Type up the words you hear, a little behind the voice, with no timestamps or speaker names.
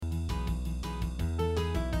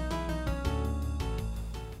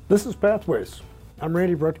This is Pathways. I'm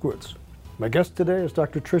Randy Bretkowitz. My guest today is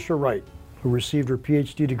Dr. Tricia Wright, who received her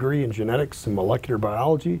PhD degree in genetics and molecular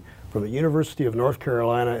biology from the University of North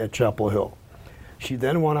Carolina at Chapel Hill. She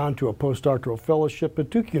then went on to a postdoctoral fellowship at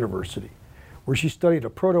Duke University, where she studied a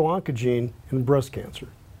proto-oncogene in breast cancer.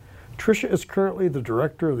 Tricia is currently the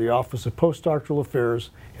director of the Office of Postdoctoral Affairs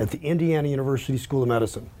at the Indiana University School of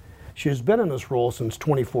Medicine. She has been in this role since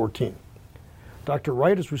 2014. Dr.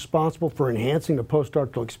 Wright is responsible for enhancing the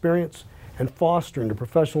postdoctoral experience and fostering the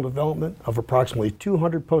professional development of approximately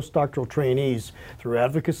 200 postdoctoral trainees through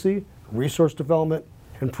advocacy, resource development,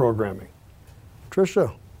 and programming.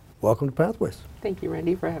 Tricia, welcome to Pathways. Thank you,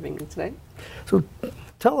 Randy, for having me today. So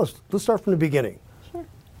tell us, let's start from the beginning. Sure.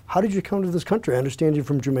 How did you come to this country? I understand you're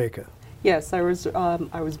from Jamaica. Yes, I was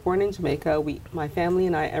born in Jamaica. My family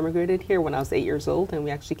and I emigrated here when I was 8 years old, and we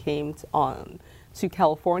actually came to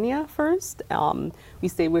California first. We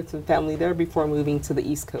stayed with some family there before moving to the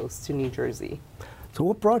East Coast, to New Jersey. So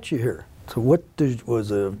what brought you here? So what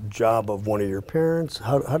was a job of one of your parents?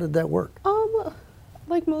 How did that work?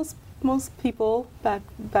 Like most people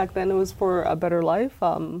back then, it was for a better life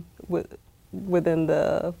within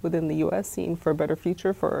the U.S., seeing for a better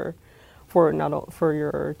future for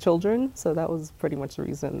your children. So that was pretty much the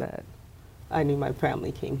reason that I knew my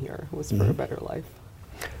family came here, was for a better life.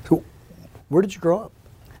 So where did you grow up?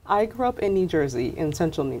 I grew up in New Jersey, in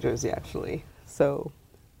central New Jersey, actually. So,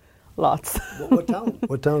 lots. What town?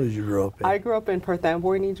 What town did you grow up in? I grew up in Perth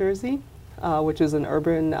Amboy, New Jersey, which is an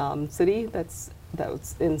urban city that's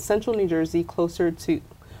in central New Jersey, closer to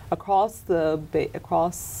across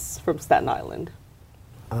from Staten Island.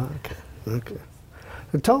 Okay.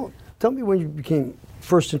 So tell me when you became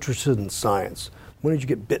first interested in science. When did you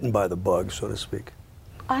get bitten by the bug, so to speak?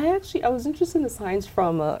 I was interested in science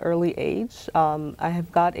from an early age. I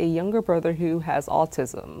have got a younger brother who has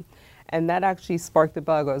autism, and that actually sparked the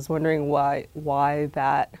bug. I was wondering why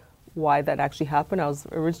that actually happened. I was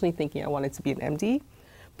originally thinking I wanted to be an MD,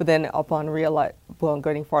 but then upon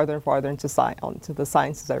getting farther and farther into the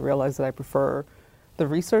sciences, I realized that I prefer the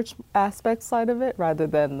research aspect side of it rather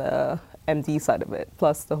than the MD side of it.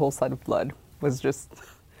 Plus, the whole side of blood was just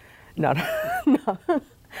not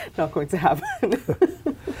going to happen.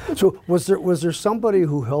 So was there somebody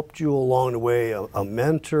who helped you along the way, a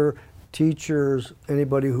mentor, teachers,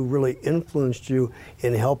 anybody who really influenced you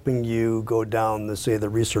in helping you go down the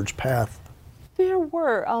research path? There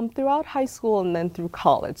were, throughout high school and then through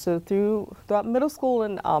college. So throughout middle school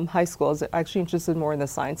and high school, I was actually interested more in the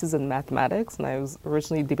sciences and mathematics, and I was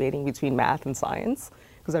originally debating between math and science,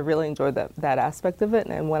 because I really enjoyed that aspect of it.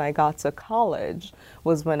 And when I got to college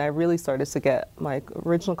was when I really started to get my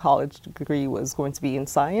original college degree was going to be in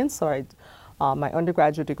science. So my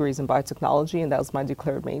undergraduate degree is in biotechnology, and that was my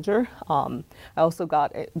declared major. I also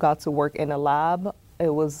got to work in a lab.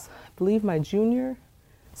 It was, I believe, my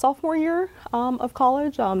sophomore year of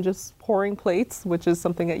college, just pouring plates, which is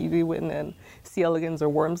something that you do in C. elegans or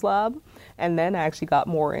Worms lab. And then I got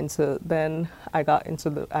into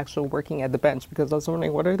the actual working at the bench, because I was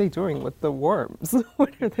wondering, what are they doing with the worms?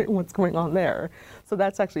 What's going on there? So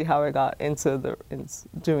that's actually how I got into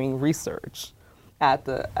doing research at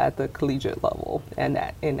the collegiate level and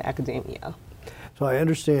in academia. So I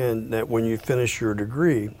understand that when you finished your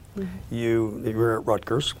degree, you were at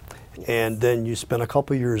Rutgers, and then you spent a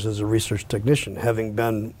couple years as a research technician. Having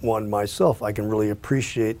been one myself, I can really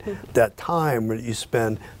appreciate that time that you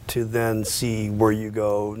spend to then see where you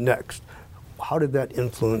go next. How did that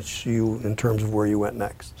influence you in terms of where you went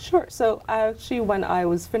next? Sure. So when I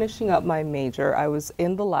was finishing up my major, I was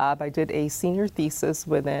in the lab. I did a senior thesis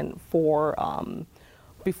before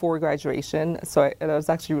graduation. So that was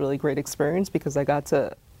actually a really great experience, because I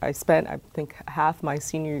spent, I think, half my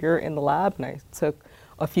senior year in the lab, and I took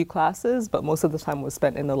a few classes, but most of the time was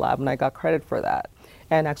spent in the lab, and I got credit for that,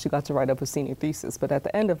 and actually got to write up a senior thesis. But at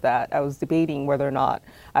the end of that, I was debating whether or not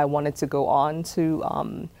I wanted to go on to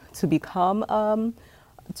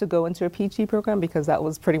go into a PhD program, because that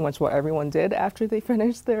was pretty much what everyone did after they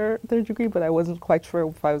finished their degree, but I wasn't quite sure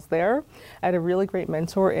if I was there. I had a really great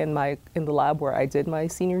mentor in the lab where I did my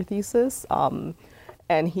senior thesis.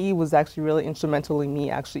 And he was actually really instrumental in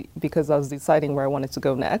me, because I was deciding where I wanted to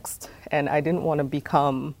go next. And I did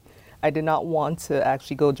not want to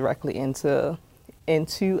actually go directly into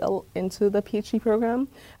the PhD program.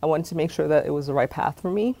 I wanted to make sure that it was the right path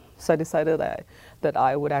for me. So I decided that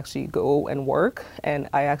I would actually go and work. And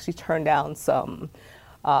I actually turned down some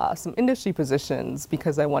industry positions,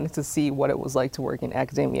 because I wanted to see what it was like to work in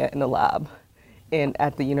academia in the lab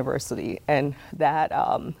at the university. And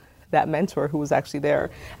that mentor who was actually there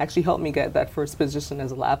actually helped me get that first position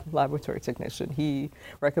as a laboratory technician. He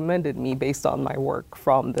recommended me based on my work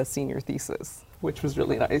from the senior thesis, which was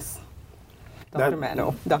really nice. Dr.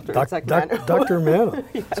 Mano. Dr. Mano.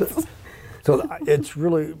 Yes. So it's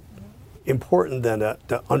really important then that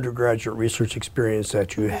the undergraduate research experience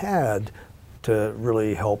that you had to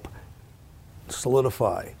really help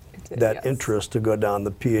solidify that interest to go down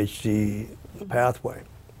the PhD pathway.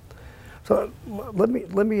 So let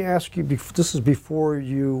me ask you, this is before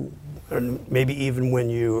you, and maybe even when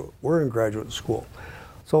you were in graduate school.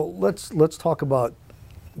 So let's talk about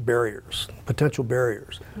barriers, potential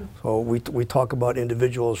barriers. So we talk about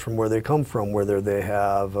individuals from where they come from, whether they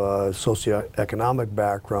have a socioeconomic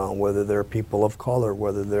background, whether they're people of color,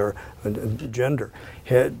 whether they're gender.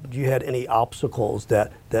 Had you had any obstacles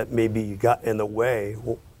that maybe got in the way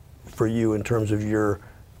for you in terms of your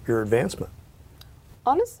advancement?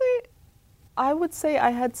 Honestly, I would say I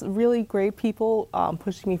had really great people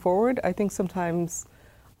pushing me forward. I think sometimes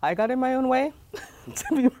I got in my own way,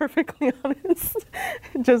 to be perfectly honest.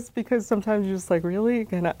 Just because sometimes you're just like, really,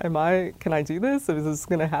 can I do this? Is this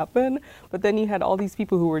gonna happen? But then you had all these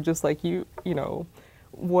people who were just like, you can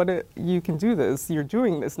do this. You're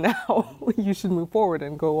doing this now. You should move forward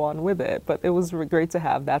and go on with it. But it was great to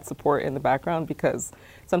have that support in the background, because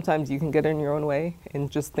sometimes you can get in your own way and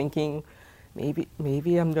just thinking,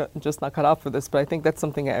 maybe I'm just not cut out for this. But I think that's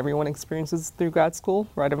something that everyone experiences through grad school.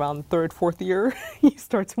 Right around third, fourth year, you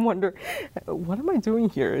start to wonder, what am I doing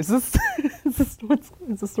here? Is this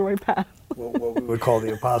the right path? What we would call the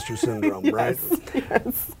imposter syndrome, right?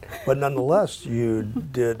 Yes. But nonetheless, you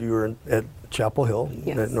were at Chapel Hill,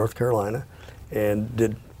 at North Carolina, and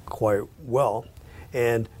did quite well.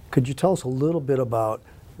 And could you tell us a little bit about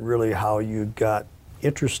really how you got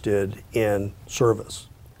interested in service,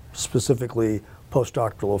 specifically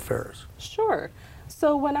postdoctoral affairs? Sure.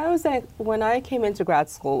 So when I came into grad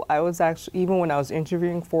school, I was actually, even when I was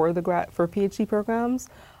interviewing for PhD programs,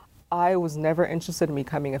 I was never interested in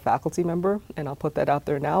becoming a faculty member, and I'll put that out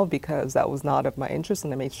there now because that was not of my interest,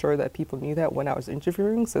 and I made sure that people knew that when I was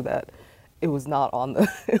interviewing, so that it was not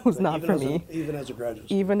not for me. Even as a graduate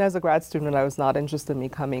student? Even as a grad student, I was not interested in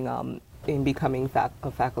becoming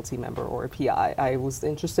a faculty member or a PI. I was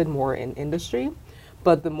interested more in industry.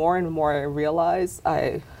 But the more and more I realized,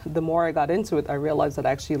 the more I got into it, I realized that I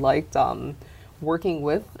actually liked working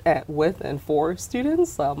with and for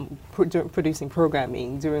students, producing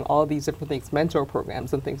programming, doing all these different things, mentor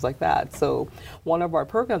programs and things like that. So one of our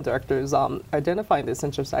program directors, identifying this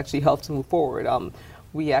interest, actually helped to move forward.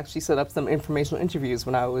 We actually set up some informational interviews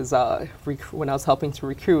when I was helping to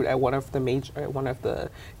recruit at one of the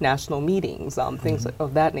national meetings, things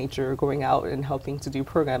of that nature, going out and helping to do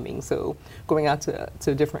programming. So going out to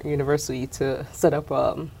a different university to set up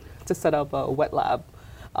a wet lab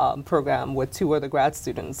program with 2 other grad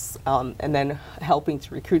students, and then helping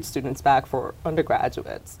to recruit students back for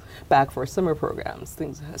undergraduates, back for summer programs,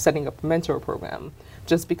 setting up a mentor program,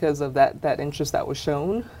 just because of that interest that was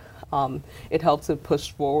shown. It helped to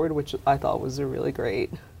push forward, which I thought was a really great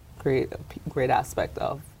aspect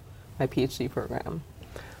of my PhD program.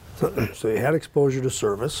 So you had exposure to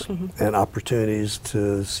service and opportunities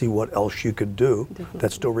to see what else you could do. Definitely.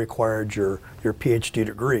 That still required your PhD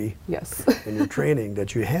degree. Yes. And your training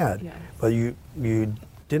that you had. Yes. But you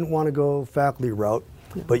didn't want to go faculty route,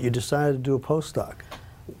 but you decided to do a postdoc.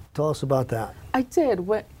 Tell us about that. I did.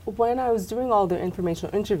 When I was doing all the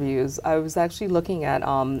informational interviews, I was actually looking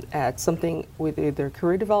at something with either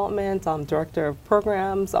career development, director of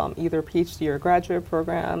programs, either PhD or graduate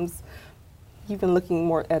programs, even looking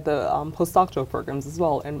more at the postdoctoral programs as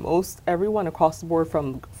well. And everyone across the board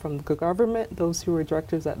from the government, those who were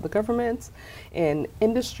directors at the government, and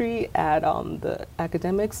industry at the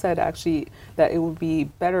academics said actually that it would be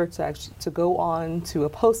better to go on to a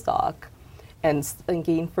postdoc and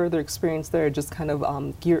gain further experience there, just kind of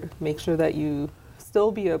make sure that you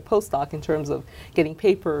still be a postdoc in terms of getting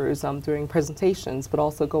papers, doing presentations, but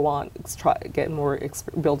also go on, get more,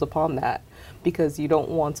 build upon that, because you don't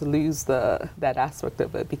want to lose that aspect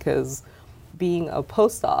of it, because being a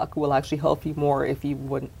postdoc will actually help you more if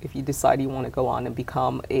you decide you want to go on and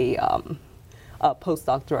become a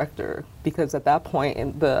postdoc director, because at that point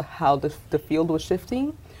how the field was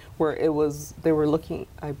shifting, where they were looking,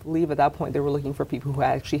 I believe at that point they were looking for people who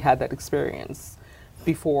actually had that experience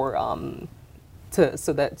before,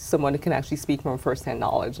 so that someone can actually speak from firsthand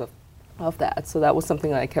knowledge of that. So that was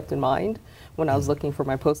something that I kept in mind when I was looking for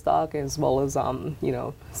my postdoc, as well as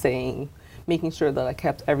making sure that I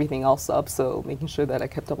kept everything else up. So making sure that I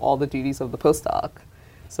kept up all the duties of the postdoc.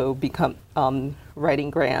 So writing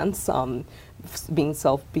grants, being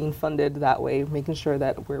funded that way, making sure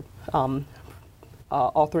that we're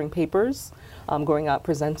authoring papers, going out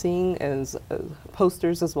presenting as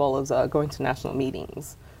posters, as well as going to national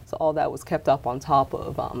meetings. So all that was kept up on top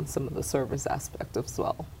of some of the service aspect as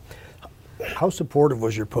well. How supportive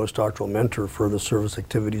was your postdoctoral mentor for the service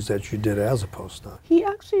activities that you did as a postdoc? He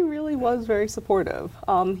actually really was very supportive.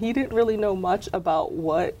 He didn't really know much about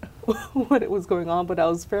what what it was going on, but I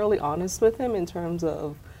was fairly honest with him in terms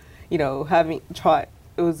of, you know, having tried.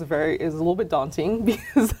 It was a little bit daunting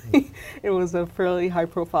because it was a fairly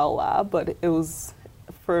high-profile lab, but it was,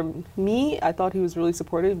 for me, I thought he was really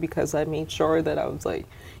supportive because I made sure that I was like,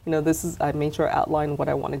 you know, I made sure I outlined what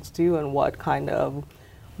I wanted to do and what kind of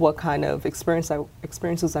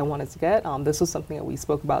experiences I wanted to get. This was something that we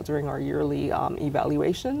spoke about during our yearly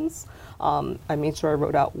evaluations. I made sure I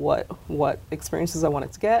wrote out what experiences I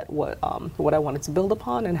wanted to get, what I wanted to build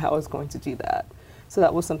upon, and how I was going to do that. So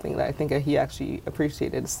that was something that I think that he actually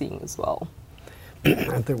appreciated seeing as well.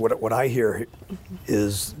 I think what I hear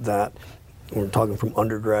is that we're talking from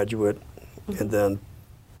undergraduate and then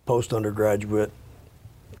post-undergraduate,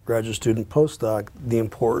 graduate student, postdoc, the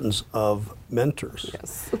importance of mentors.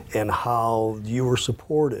 Yes. And how you were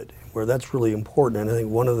supported, where that's really important. And I think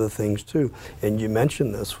one of the things too, and you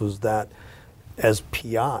mentioned this, was that as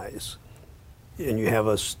PIs, and you have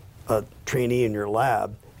a trainee in your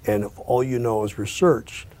lab, and if all you know is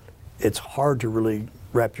research, it's hard to really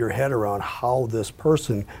wrap your head around how this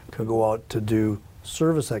person can go out to do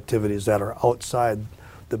service activities that are outside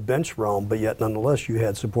the bench realm, but yet nonetheless you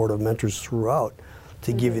had supportive mentors throughout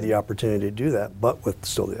to give you the opportunity to do that, but with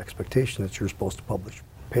still the expectation that you're supposed to publish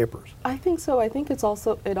papers. I think so. I think it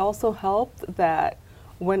also helped that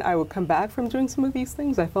when I would come back from doing some of these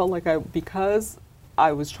things, I felt like because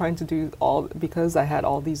I was trying to because I had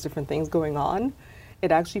all these different things going on,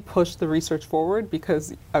 it actually pushed the research forward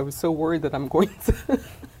because I was so worried that I'm going to,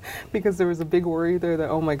 because there was a big worry there that,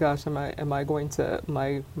 oh my gosh, am I going to,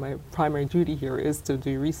 my primary duty here is to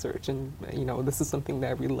do research, and you know, this is something that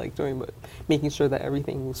I really like doing, but making sure that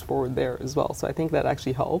everything moves forward there as well. So I think that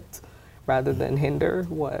actually helped rather than hinder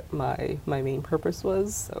what my main purpose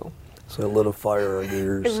was. So it lit a fire under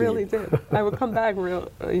your seat. It really did. I would come back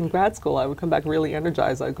in grad school, I would come back really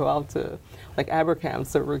energized. I'd go out to like Abercamps,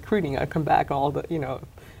 so recruiting, I'd come back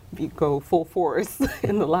go full force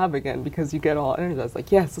in the lab again because you get all energized,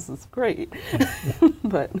 like, yes, this is great.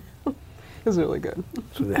 But it was really good.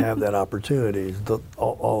 So to have that opportunity,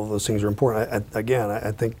 all of those things are important.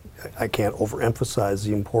 I think I can't overemphasize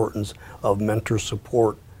the importance of mentor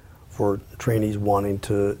support for trainees wanting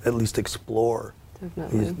to at least explore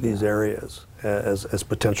these areas as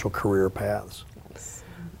potential career paths. Yes.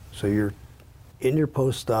 So you're in your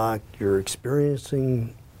postdoc, you're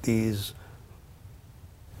experiencing these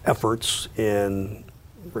efforts in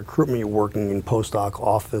recruitment, you're working in postdoc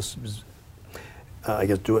office. I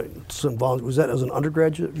guess was that as an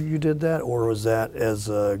undergraduate you did that, or was that as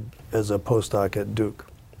a postdoc at Duke?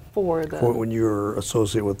 For when you were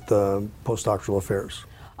associate with postdoctoral affairs.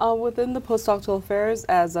 Within the postdoctoral affairs,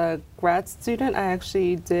 as a grad student, I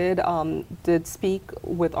actually did speak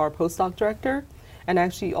with our postdoc director, and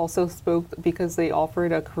actually also spoke because they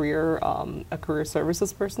offered a career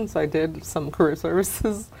services person. So I did some career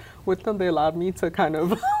services with them. They allowed me to kind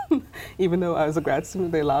of, even though I was a grad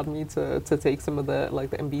student, they allowed me to take some of the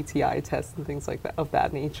MBTI tests and things like that of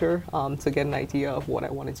that nature to get an idea of what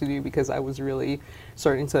I wanted to do, because I was really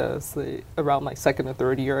starting to say, around my second or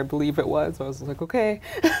third year, I believe it was. So I was like, okay,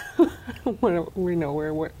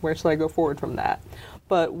 where should I go forward from that?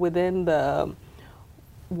 But within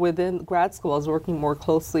grad school, I was working more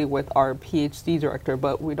closely with our PhD director,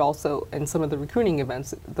 but we'd also, in some of the recruiting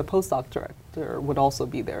events, the postdoc director would also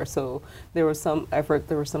be there. So there was some effort,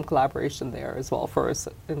 there was some collaboration there as well for us,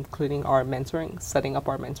 including our mentoring, setting up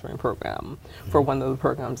our mentoring program for one of the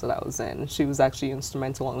programs that I was in. She was actually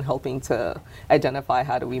instrumental in helping to identify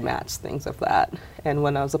how do we match things of that. And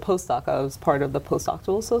when I was a postdoc, I was part of the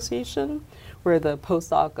Postdoctoral Association, where the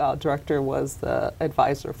postdoc director was the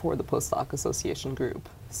advisor for the postdoc association group.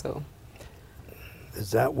 So,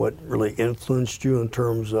 is that what really influenced you in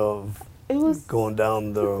terms of going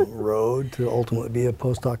down the road to ultimately be a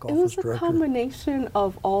postdoc office director? It was a combination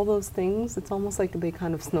of all those things. It's almost like they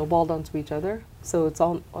kind of snowballed onto each other. So it's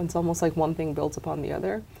almost like one thing builds upon the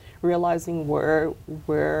other. Realizing where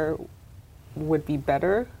would be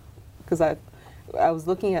better, because I was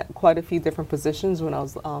looking at quite a few different positions when I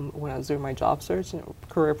was doing my job search,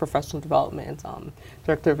 career professional development,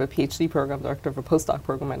 director of a PhD program, director of a postdoc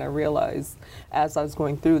program, and I realized as I was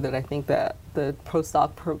going through that I think that the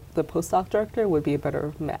postdoc director would be a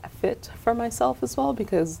better fit for myself as well,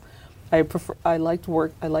 because I like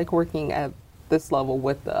working at this level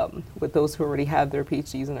with those who already have their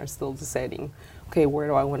PhDs and are still deciding, okay, where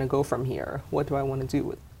do I want to go from here? What do I want to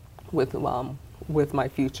do with my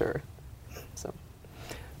future? So,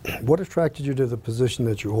 what attracted you to the position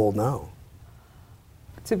that you hold now?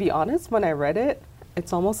 to be honest, when I read it,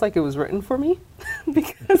 it's almost like it was written for me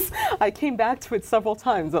because I came back to it several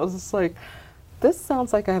times. I was just like, this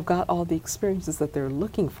sounds like I've got all the experiences that they're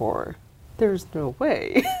looking for. There's no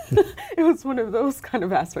way. It was one of those kind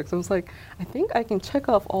of aspects. I was like, I think I can check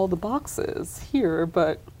off all the boxes here,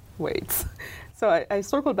 but wait. So I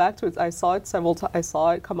circled back to it. I saw it several times. I saw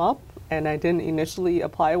it come up, and I didn't initially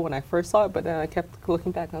apply when I first saw it, but then I kept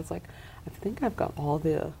looking back, and I was like, I think I've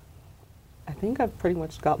pretty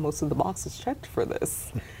much got most of the boxes checked for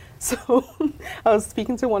this. So I was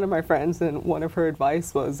speaking to one of my friends, and one of her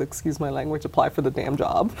advice was, excuse my language, apply for the damn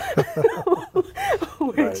job.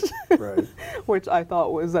 Which I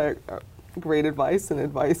thought was a great advice, and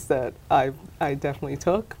advice that I definitely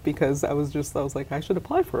took, because I was like, I should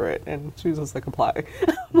apply for it. And she was just like, apply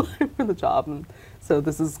for the job. And so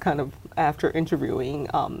this is kind of after interviewing,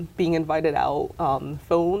 being invited out,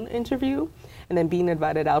 phone interview, and then being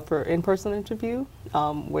invited out for in-person interview,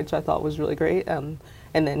 which I thought was really great.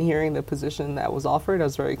 And then hearing the position that was offered, I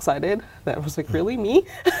was very excited. That I was like, really, me?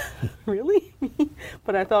 Really, me?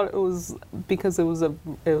 But I thought it was because it was a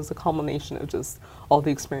culmination of just all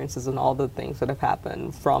the experiences and all the things that have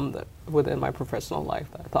happened within my professional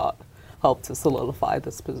life that I thought helped to solidify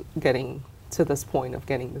getting to this point of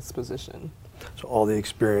getting this position. So all the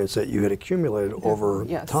experience that you had accumulated over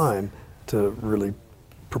time to really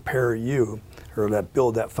prepare you, or that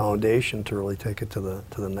build that foundation to really take it to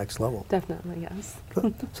the next level. Definitely, yes.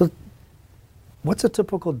 So what's a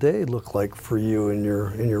typical day look like for you in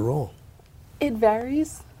your role? It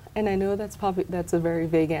varies, and I know that's a very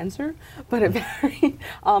vague answer, but it varies.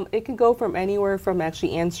 It can go from anywhere from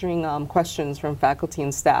actually answering questions from faculty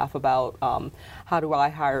and staff about how do I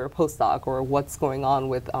hire a postdoc, or what's going on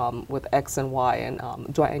with X and Y,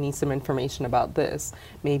 and do I need some information about this?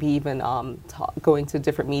 Maybe even going to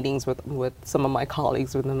different meetings with some of my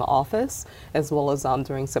colleagues within the office, as well as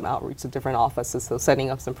doing some outreach to different offices, so setting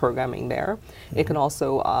up some programming there. Mm-hmm. It can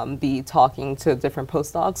also be talking to different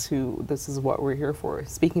postdocs who this is what we're here for,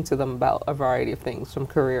 speaking to them about a variety of things, from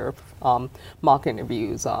career mock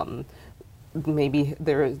interviews. Maybe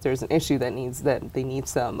there's an issue that they need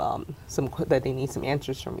some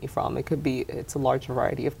answers from me from. It could be it's a large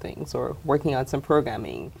variety of things, or working on some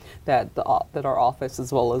programming that our office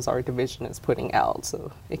as well as our division is putting out.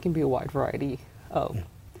 So it can be a wide variety of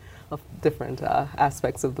different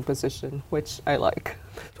aspects of the position, which I like.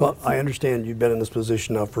 So I understand you've been in this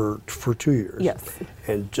position now for 2 years. Yes.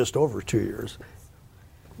 And just over 2 years.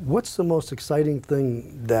 What's the most exciting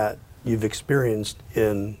thing that you've experienced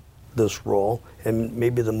in this role, and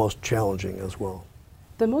maybe the most challenging as well?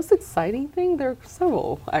 The most exciting thing, there are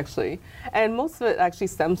several actually, and most of it actually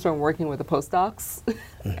stems from working with the postdocs.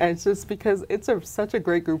 And it's just because it's such a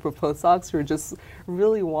great group of postdocs who just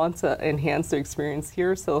really want to enhance their experience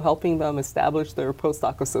here. So helping them establish their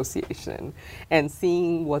postdoc association, and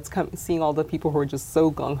seeing seeing all the people who are just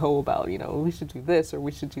so gung ho about, we should do this or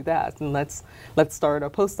we should do that, and let's start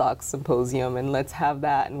a postdoc symposium, and let's have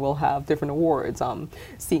that, and we'll have different awards.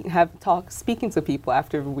 Speaking to people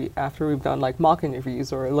after we've done like mock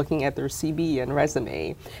interviews, or looking at their CV and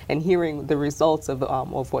resume, and hearing the results of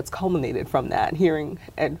what's culminated from that, hearing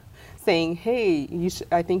and saying, hey,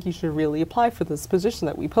 I think you should really apply for this position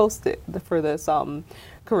that we posted for this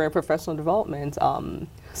career professional development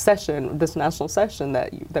session, this national session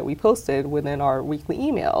that we posted within our weekly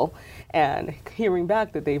email, and hearing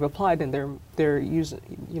back that they've applied and they're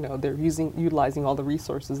utilizing all the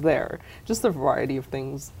resources there. Just a variety of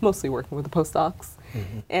things, mostly working with the postdocs.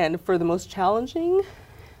 Mm-hmm. And for the most challenging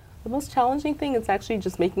thing is actually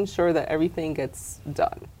just making sure that everything gets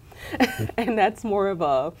done. And that's more of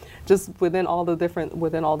a just within all the different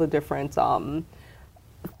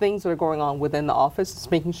things that are going on within the office,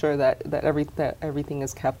 just making sure that everything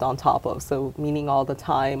is kept on top of. So meeting all the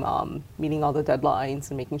time, meeting all the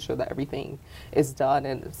deadlines, and making sure that everything is done.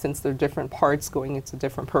 And since there are different parts going into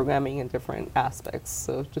different programming and different aspects,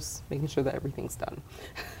 so just making sure that everything's done.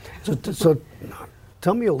 So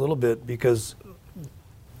tell me a little bit, because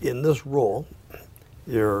in this role,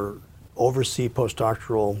 you oversee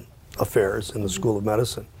postdoctoral affairs in the School of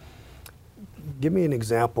Medicine. Give me an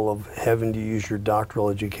example of having to use your doctoral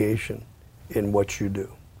education in what you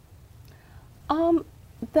do.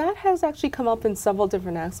 That has actually come up in several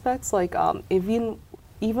different aspects. Like even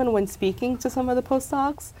when speaking to some of the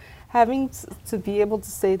postdocs, having to be able to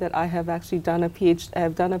say that I have actually done a PhD, I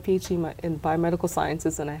have done a PhD in biomedical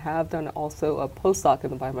sciences, and I have done also a postdoc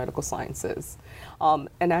in the biomedical sciences.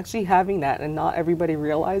 And actually having that, and not everybody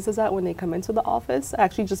realizes that when they come into the office,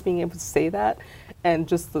 actually just being able to say that, and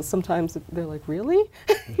just sometimes they're like, really?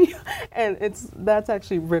 And that's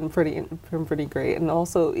actually been pretty great. And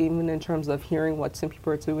also even in terms of hearing what some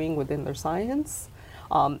people are doing within their science,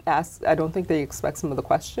 I don't think they expect some of the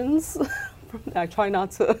questions. I try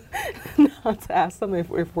not to ask them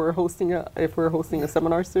if we're hosting a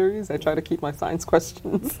seminar series. I try to keep my science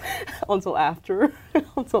questions until after.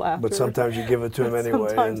 But sometimes you give it to them anyway.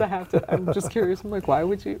 Sometimes I have to. I'm just curious. I'm like, why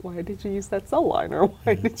did you use that cell line, or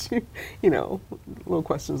why did you, little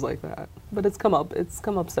questions like that. But it's come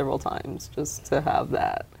up several times just to have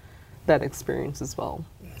that experience as well.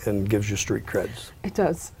 And gives you street creds. It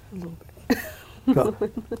does a little bit. Now,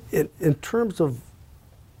 in terms of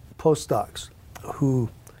postdocs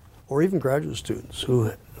or even graduate students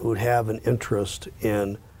who would have an interest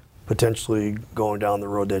in potentially going down the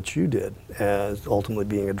road that you did as ultimately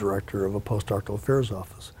being a director of a postdoctoral affairs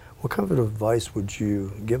office, what kind of advice would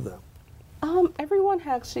you give them?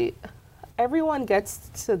 Everyone gets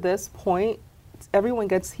to this point. Everyone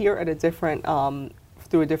gets here at a different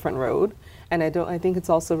through a different road. And I think it's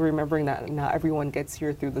also remembering that not everyone gets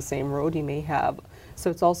here through the same road. You may have, so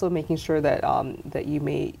it's also making sure that that you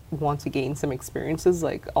may want to gain some experiences,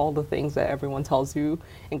 like all the things that everyone tells you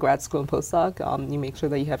in grad school and postdoc. You make sure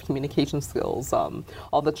that you have communication skills,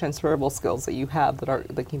 all the transferable skills that you have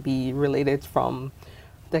that can be related from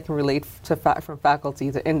faculty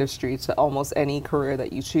to industry to almost any career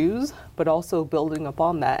that you choose, but also building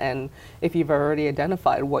upon that. And if you've already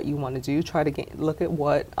identified what you want to do, try to look at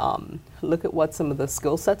what some of the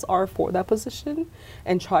skill sets are for that position,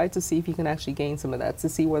 and try to see if you can actually gain some of that to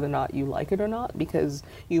see whether or not you like it or not, because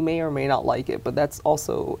you may or may not like it. But that's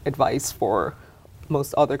also advice for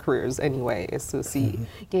most other careers anyway, is to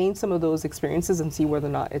gain some of those experiences and see whether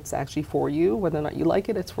or not it's actually for you, whether or not you like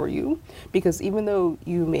it, it's for you. Because even though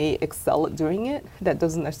you may excel at doing it, that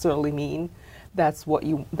doesn't necessarily mean that's what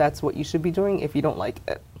you should be doing if you don't like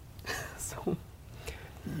it. So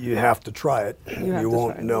you have to try it. You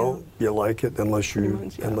won't know you like it unless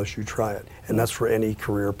you try it. And that's for any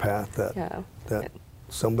career path that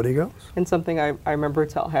somebody goes. And something I remember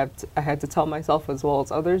I had to tell myself as well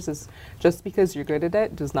as others is, just because you're good at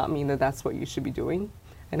it does not mean that that's what you should be doing.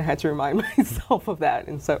 And I had to remind myself of that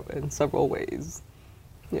in several ways.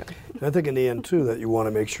 Yeah. And I think in the end too that you want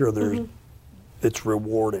to make sure it's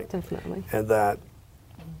rewarding. Definitely. And that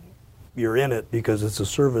you're in it because it's a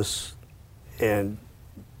service, and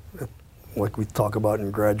like we talk about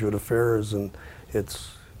in graduate affairs, and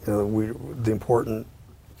it's the important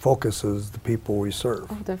focus is the people we serve.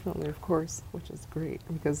 Oh, definitely, of course, which is great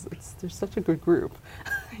because they're such a good group.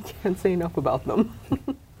 I can't say enough about them.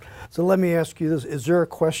 So let me ask you this: is there a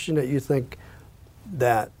question that you think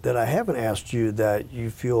that I haven't asked you that you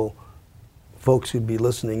feel folks who'd be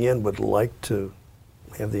listening in would like to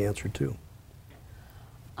have the answer to?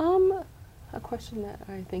 A question that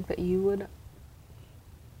I think that you would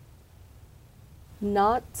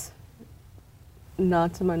not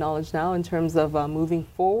to my knowledge now, in terms of moving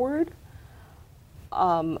forward.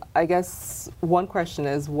 I guess one question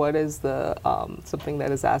is, what is the something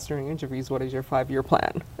that is asked during interviews? What is your 5-year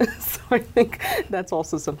plan? So I think that's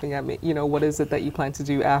also something that what is it that you plan to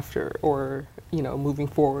do after, or moving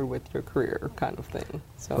forward with your career, kind of thing.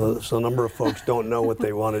 So a number of folks don't know what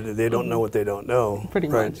they want to do. They don't know what they don't know. Pretty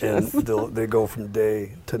much, yes. And they go from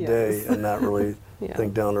day to day and not really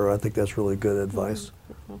think down the road. I think that's really good advice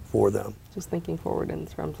for them. Just thinking forward in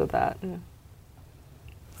terms of that. Yeah.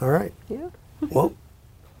 All right. Yeah. Well,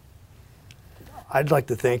 I'd like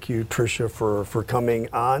to thank you, Tricia, for coming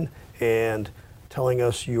on and telling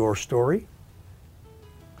us your story.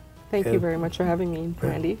 Thank you very much for having me,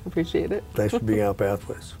 Randy. Appreciate it. Thanks for being on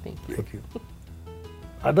Pathways. Thank you. Thank you.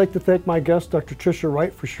 I'd like to thank my guest, Dr. Tricia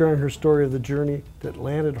Wright, for sharing her story of the journey that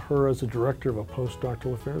landed her as a director of a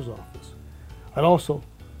postdoctoral affairs office. I'd also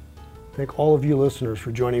thank all of you listeners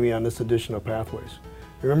for joining me on this edition of Pathways.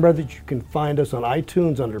 Remember that you can find us on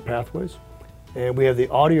iTunes under Pathways, and we have the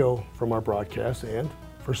audio from our broadcast, and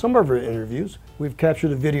for some of our interviews, we've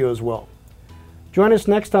captured a video as well. Join us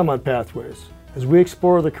next time on Pathways as we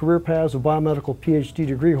explore the career paths of biomedical PhD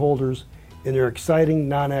degree holders in their exciting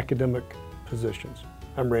non-academic positions.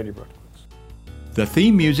 I'm Randy Brutkwitz. The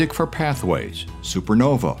theme music for Pathways,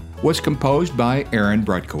 Supernova, was composed by Aaron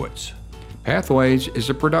Brutkowitz. Pathways is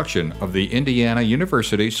a production of the Indiana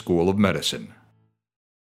University School of Medicine.